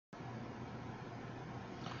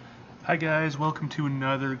Hi guys, welcome to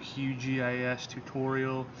another QGIS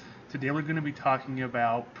tutorial. Today we're going to be talking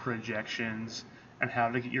about projections and how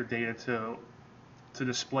to get your data to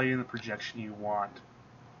display in the projection you want.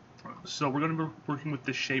 So we're going to be working with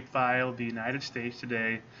the shapefile, the United States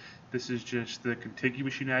today. This is just the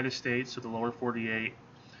contiguous United States, so the lower 48,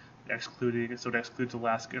 it excludes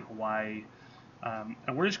Alaska and Hawaii.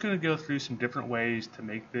 And we're just going to go through some different ways to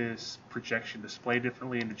make this projection display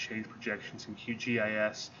differently and to change projections in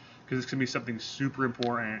QGIS, because it's going to be something super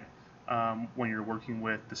important when you're working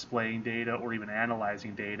with displaying data or even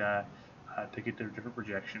analyzing data to get their different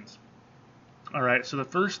projections. Alright, so the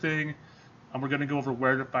first thing, we're going to go over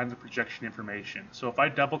where to find the projection information. So if I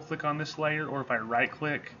double click on this layer, or if I right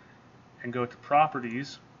click and go to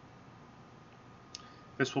properties,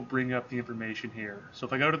 this will bring up the information here. So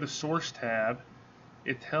if I go to the source tab,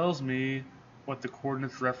 it tells me what the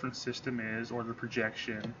coordinates reference system is, or the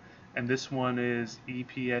projection, and this one is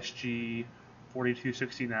EPSG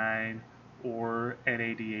 4269 or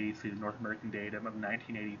NAD83, the North American Datum of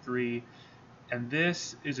 1983, and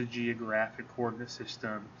this is a geographic coordinate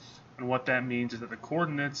system, and what that means is that the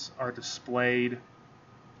coordinates are displayed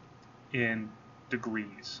in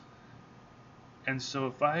degrees. And so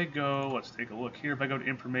if I go, let's take a look here, if I go to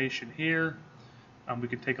information here, we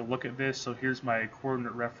can take a look at this. So here's my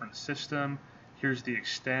coordinate reference system, here's the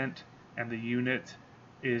extent, and the unit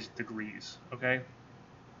is degrees, okay?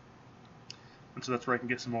 And so that's where I can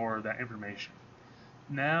get some more of that information.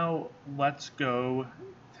 Now let's go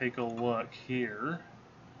take a look here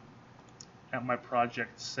at my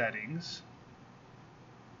project settings,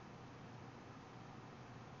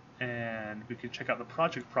 and we can check out the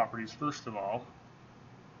project properties first of all.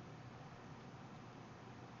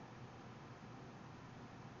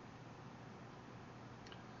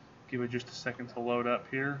 Give it just a second to load up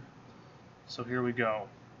here. So here we go.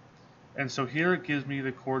 And so here it gives me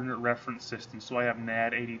the coordinate reference system. So I have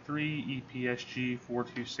NAD83, EPSG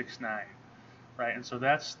 4269, right? And so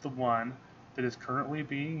that's the one that is currently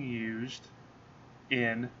being used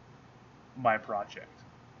in my project.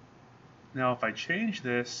 Now if I change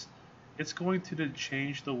this, it's going to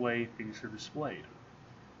change the way things are displayed.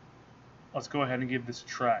 Let's go ahead and give this a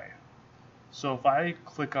try. So if I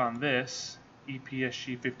click on this,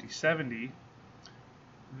 EPSG 5070,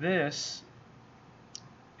 this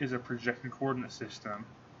is a projected coordinate system,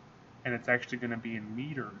 and it's actually going to be in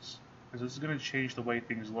meters. And so this is going to change the way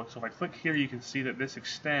things look. So if I click here, you can see that this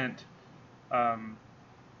extent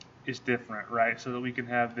is different, right? So that we can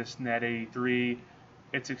have this NAD83,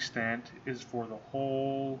 its extent is for the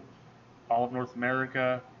all of North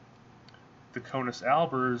America. The Conus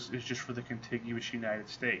Albers is just for the contiguous United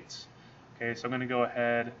States. Okay, so I'm going to go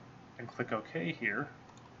ahead and click OK here.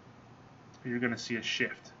 You're going to see a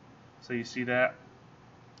shift. So you see that?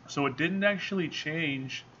 So it didn't actually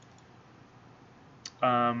change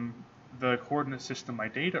the coordinate system my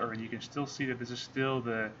data are in. You can still see that this is still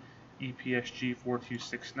the EPSG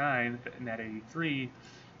 4269, the NAD83,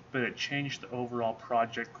 but it changed the overall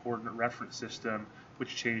project coordinate reference system,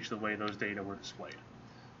 which changed the way those data were displayed.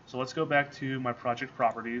 So let's go back to my project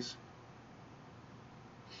properties,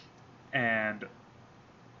 and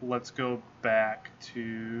let's go back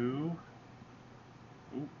to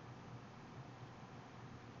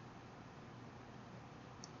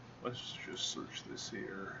let's just search this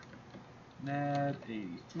here.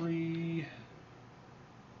 NAD83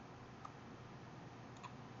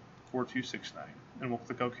 4269, and we'll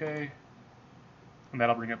click OK, and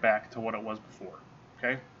that'll bring it back to what it was before.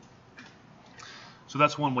 Okay, so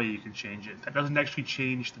that's one way you can change it. That doesn't actually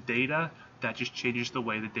change the data, that just changes the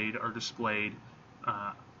way the data are displayed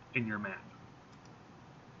in your map.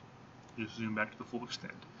 Just zoom back to the full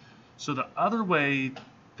extent. So the other way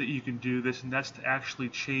that you can do this, and that's to actually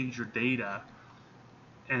change your data,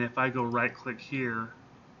 and if I go right click here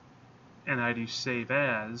and I do save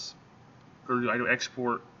as, or I do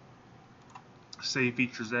export save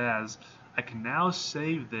features as, I can now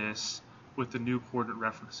save this with the new coordinate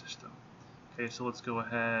reference system. Okay, so let's go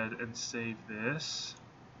ahead and save this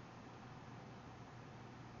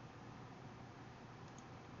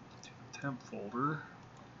to the temp folder,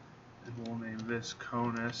 and we'll name this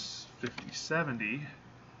Conus 5070.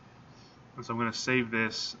 And so I'm going to save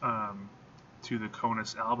this to the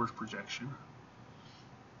Conus Albers projection,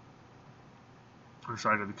 or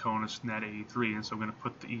sorry, to the Conus NAD83, and so I'm going to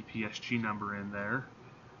put the EPSG number in there.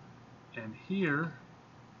 And here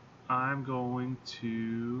I'm going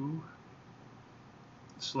to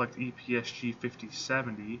select EPSG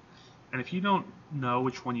 5070, and if you don't know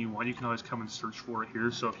which one you want, you can always come and search for it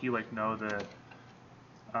here. So if you know the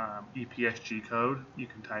EPSG code, you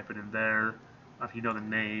can type it in there. If you know the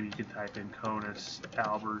name, you can type in Conus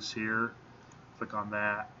Albers here. Click on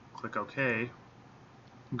that. Click OK.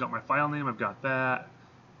 I've got my file name. I've got that.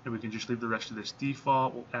 And we can just leave the rest of this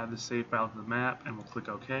default. We'll add the save file to the map, and we'll click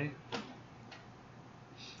OK.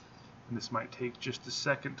 And this might take just a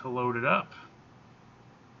second to load it up.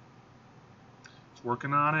 It's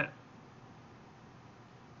working on it.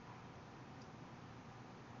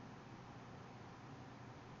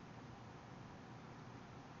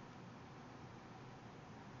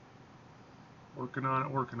 Working on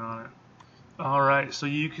it, working on it. All right, so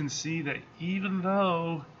you can see that even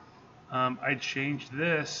though I changed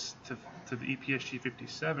this to the EPSG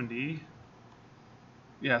 5070,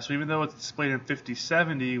 yeah, so even though it's displayed in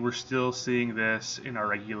 5070, we're still seeing this in our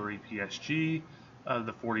regular EPSG,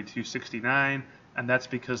 the 4269, and that's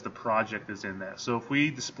because the project is in there. So if we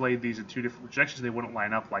displayed these in two different projections, they wouldn't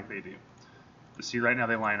line up like they do. But see, right now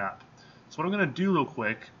they line up. So what I'm going to do real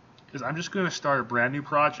quick is I'm just going to start a brand new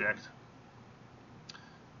project,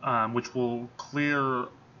 which will clear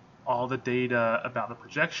all the data about the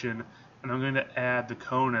projection, and I'm going to add the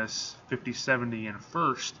Conus 5070 in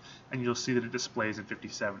first, and you'll see that it displays in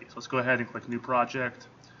 5070. So let's go ahead and click New Project,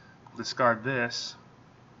 discard this,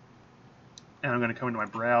 and I'm going to come into my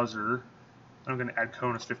browser, and I'm going to add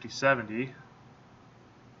Conus 5070,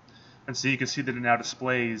 and so you can see that it now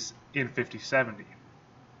displays in 5070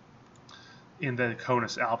 in the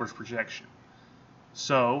Conus Albers projection.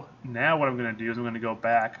 So now what I'm going to do is I'm going to go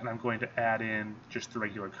back and I'm going to add in just the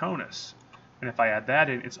regular Conus. And if I add that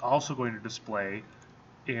in, it's also going to display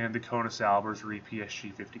in the Conus Albers or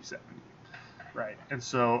EPSG 5070. Right, and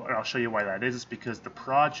so I'll show you why that is. It's because the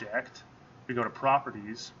project, we go to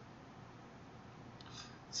Properties,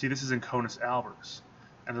 see this is in Conus Albers.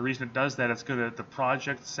 And the reason it does that, it's going to, the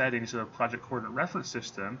project settings, so the project coordinate reference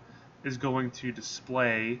system, is going to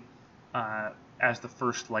display as the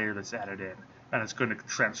first layer that's added in. And it's going to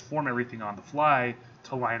transform everything on the fly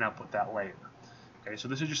to line up with that layer. Okay, so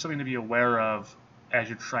this is just something to be aware of as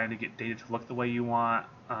you're trying to get data to look the way you want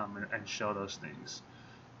and show those things.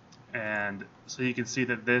 And so you can see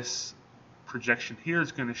that this projection here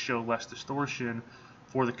is going to show less distortion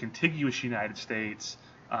for the contiguous United States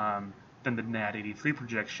than the NAD83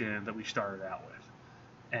 projection that we started out with.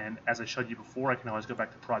 And as I showed you before, I can always go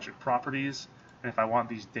back to Project Properties, and if I want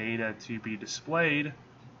these data to be displayed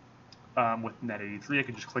with NAD83, I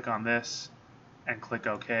can just click on this and click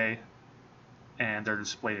OK, and they're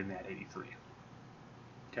displayed in NAD83.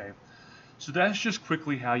 Okay, so that's just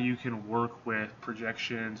quickly how you can work with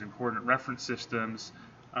projections and coordinate reference systems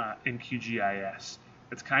in QGIS.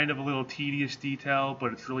 It's kind of a little tedious detail,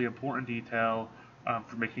 but it's really important detail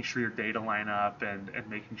for making sure your data line up and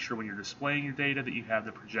making sure when you're displaying your data that you have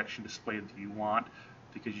the projection displayed that you want,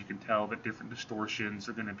 because you can tell that different distortions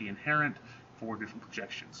are going to be inherent for different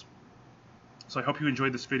projections. So I hope you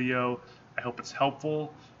enjoyed this video. I hope it's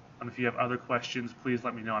helpful. If you have other questions, please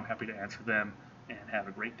let me know. I'm happy to answer them, and have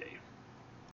a great day.